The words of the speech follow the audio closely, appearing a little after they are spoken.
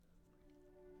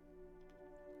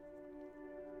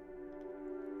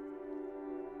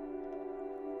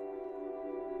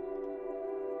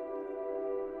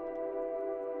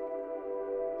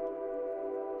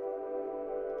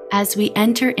As we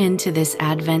enter into this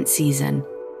Advent season,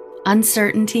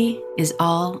 uncertainty is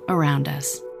all around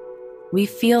us. We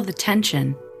feel the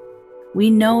tension.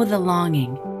 We know the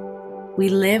longing. We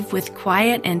live with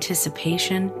quiet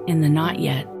anticipation in the not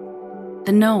yet,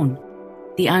 the known,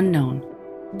 the unknown,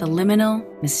 the liminal,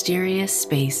 mysterious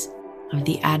space of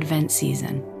the Advent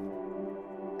season.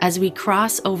 As we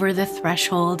cross over the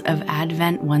threshold of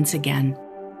Advent once again,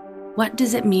 what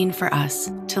does it mean for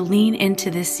us to lean into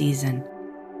this season,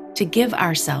 to give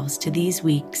ourselves to these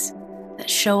weeks that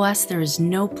show us there is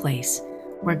no place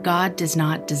where God does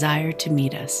not desire to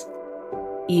meet us,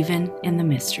 even in the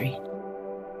mystery?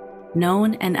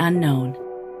 Known and unknown,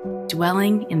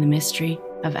 dwelling in the mystery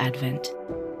of Advent.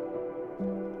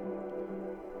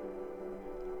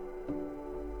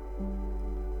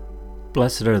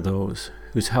 Blessed are those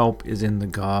whose help is in the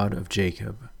God of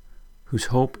Jacob, whose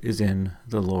hope is in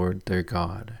the Lord their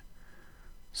God.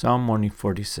 Psalm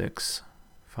 146,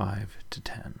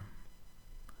 5-10.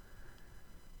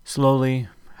 Slowly,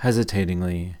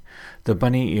 hesitatingly, the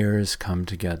bunny ears come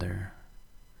together.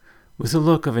 With a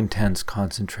look of intense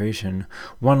concentration,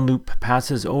 one loop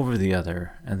passes over the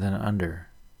other and then under.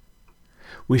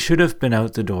 We should have been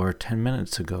out the door 10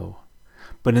 minutes ago,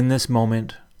 but in this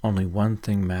moment, only one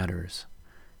thing matters: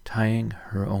 tying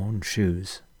her own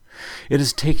shoes. It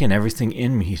has taken everything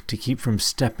in me to keep from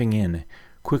stepping in,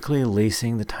 quickly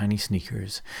lacing the tiny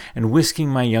sneakers, and whisking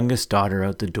my youngest daughter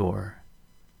out the door.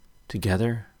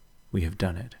 Together, we have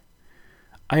done it.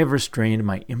 I have restrained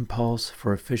my impulse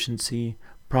for efficiency,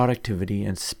 productivity,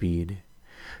 and speed.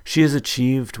 She has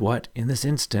achieved what, in this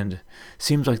instant,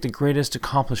 seems like the greatest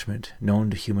accomplishment known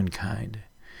to humankind.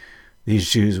 These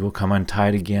shoes will come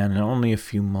untied again in only a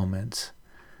few moments,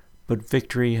 but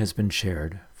victory has been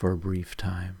shared for a brief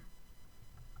time.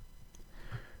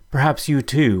 Perhaps you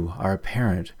too are a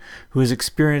parent who has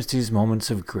experienced these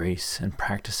moments of grace and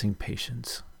practicing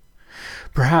patience.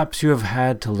 Perhaps you have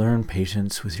had to learn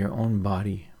patience with your own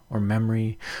body or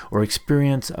memory or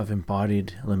experience of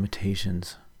embodied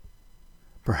limitations.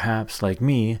 Perhaps, like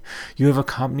me, you have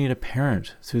accompanied a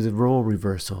parent through the role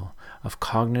reversal of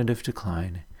cognitive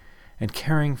decline and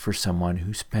caring for someone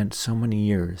who spent so many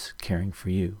years caring for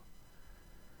you.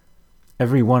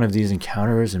 Every one of these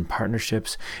encounters and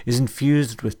partnerships is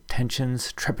infused with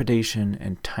tensions, trepidation,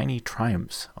 and tiny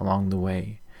triumphs along the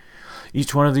way.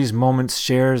 Each one of these moments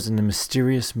shares in the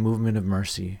mysterious movement of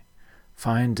mercy,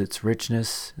 finds its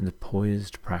richness in the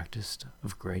poised practice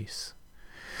of grace.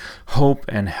 Hope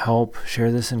and help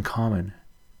share this in common.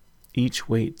 Each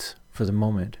waits for the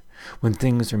moment when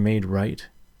things are made right,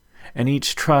 and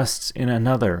each trusts in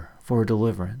another for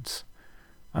deliverance,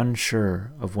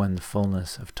 unsure of when the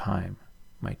fullness of time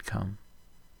might come.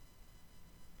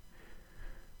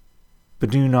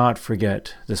 But do not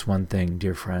forget this one thing,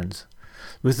 dear friends.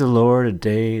 With the Lord, a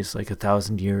day is like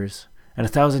 1,000 years, and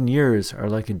 1,000 years are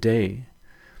like a day.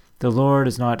 The Lord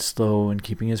is not slow in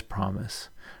keeping his promise,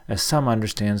 as some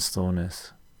understand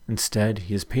slowness. Instead,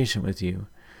 he is patient with you,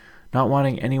 not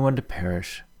wanting anyone to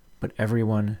perish, but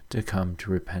everyone to come to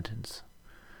repentance.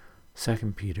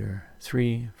 2 Peter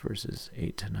 3, verses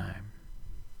 8-9.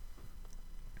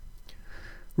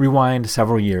 Rewind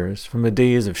several years from the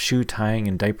days of shoe tying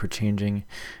and diaper changing,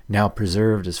 now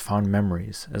preserved as fond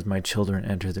memories as my children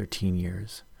enter their teen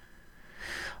years.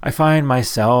 I find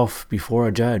myself before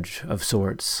a judge of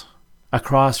sorts.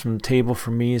 Across from the table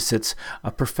from me sits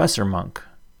a professor monk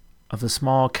of the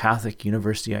small Catholic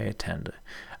university I attend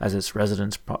as its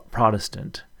resident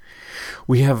Protestant.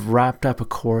 We have wrapped up a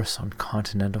course on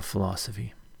continental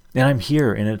philosophy, and I'm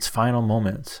here in its final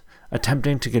moments,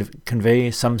 attempting to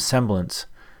convey some semblance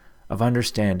of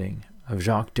understanding of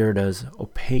Jacques Derrida's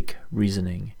opaque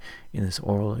reasoning in this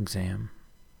oral exam.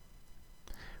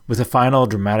 With a final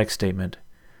dramatic statement,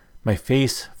 my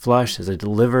face flushed as I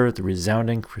deliver the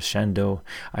resounding crescendo.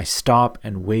 I stop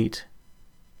and wait.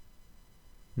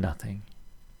 Nothing.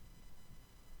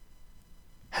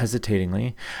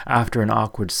 Hesitatingly, after an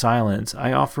awkward silence,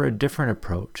 I offer a different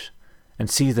approach and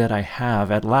see that I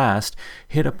have, at last,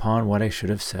 hit upon what I should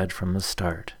have said from the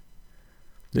start.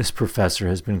 This professor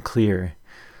has been clear.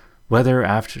 Whether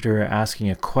after asking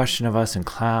a question of us in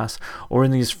class or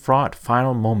in these fraught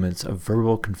final moments of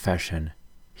verbal confession,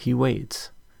 he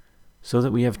waits, so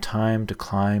that we have time to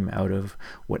climb out of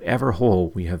whatever hole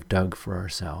we have dug for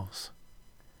ourselves.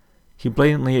 He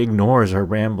blatantly ignores our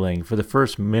rambling for the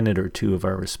first minute or two of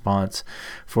our response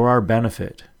for our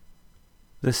benefit.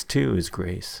 This too is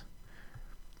grace.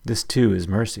 This too is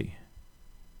mercy.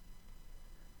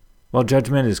 While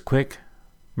judgment is quick,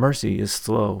 mercy is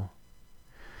slow.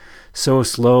 So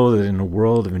slow that in a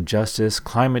world of injustice,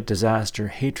 climate disaster,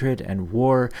 hatred, and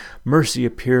war, mercy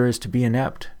appears to be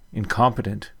inept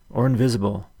incompetent, or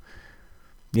invisible.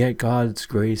 Yet God's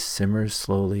grace simmers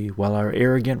slowly, while our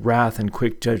arrogant wrath and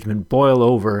quick judgment boil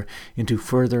over into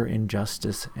further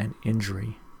injustice and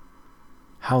injury.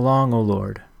 How long, O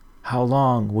Lord, how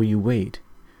long will you wait?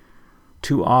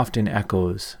 Too often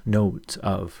echoes notes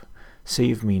of,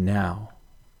 "Save me now,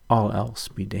 all else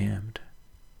be damned."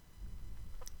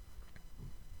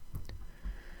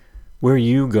 Where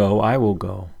you go, I will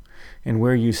go, and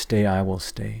where you stay, I will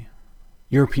stay.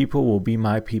 Your people will be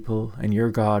my people, and your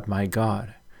God my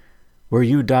God. Where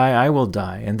you die, I will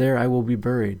die, and there I will be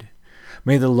buried.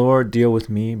 May the Lord deal with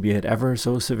me, be it ever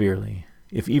so severely,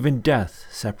 if even death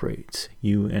separates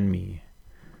you and me.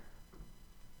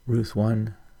 Ruth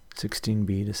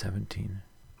 1:16b-17.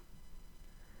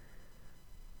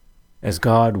 As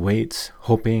God waits,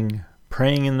 hoping,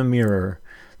 praying in the mirror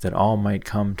that all might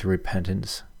come to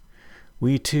repentance,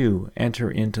 we too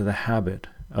enter into the habit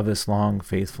of this long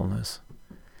faithfulness,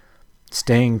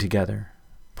 staying together,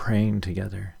 praying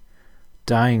together,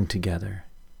 dying together.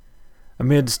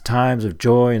 Amidst times of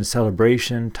joy and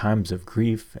celebration, times of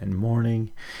grief and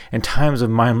mourning, and times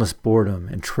of mindless boredom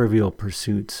and trivial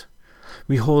pursuits,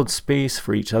 we hold space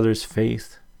for each other's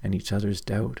faith and each other's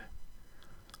doubt.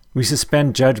 We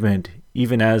suspend judgment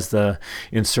even as the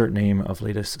insert name of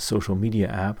latest social media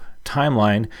app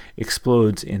timeline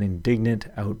explodes in indignant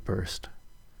outburst.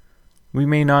 We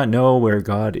may not know where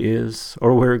God is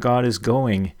or where God is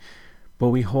going, but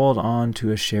we hold on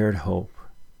to a shared hope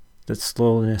that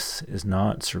slowness is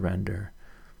not surrender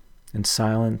and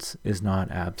silence is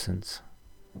not absence.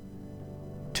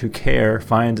 To care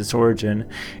finds its origin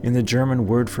in the German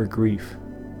word for grief,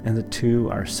 and the two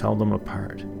are seldom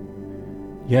apart.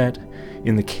 Yet,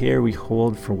 in the care we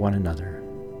hold for one another,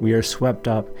 we are swept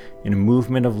up in a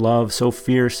movement of love so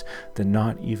fierce that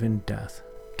not even death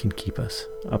can keep us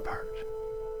apart.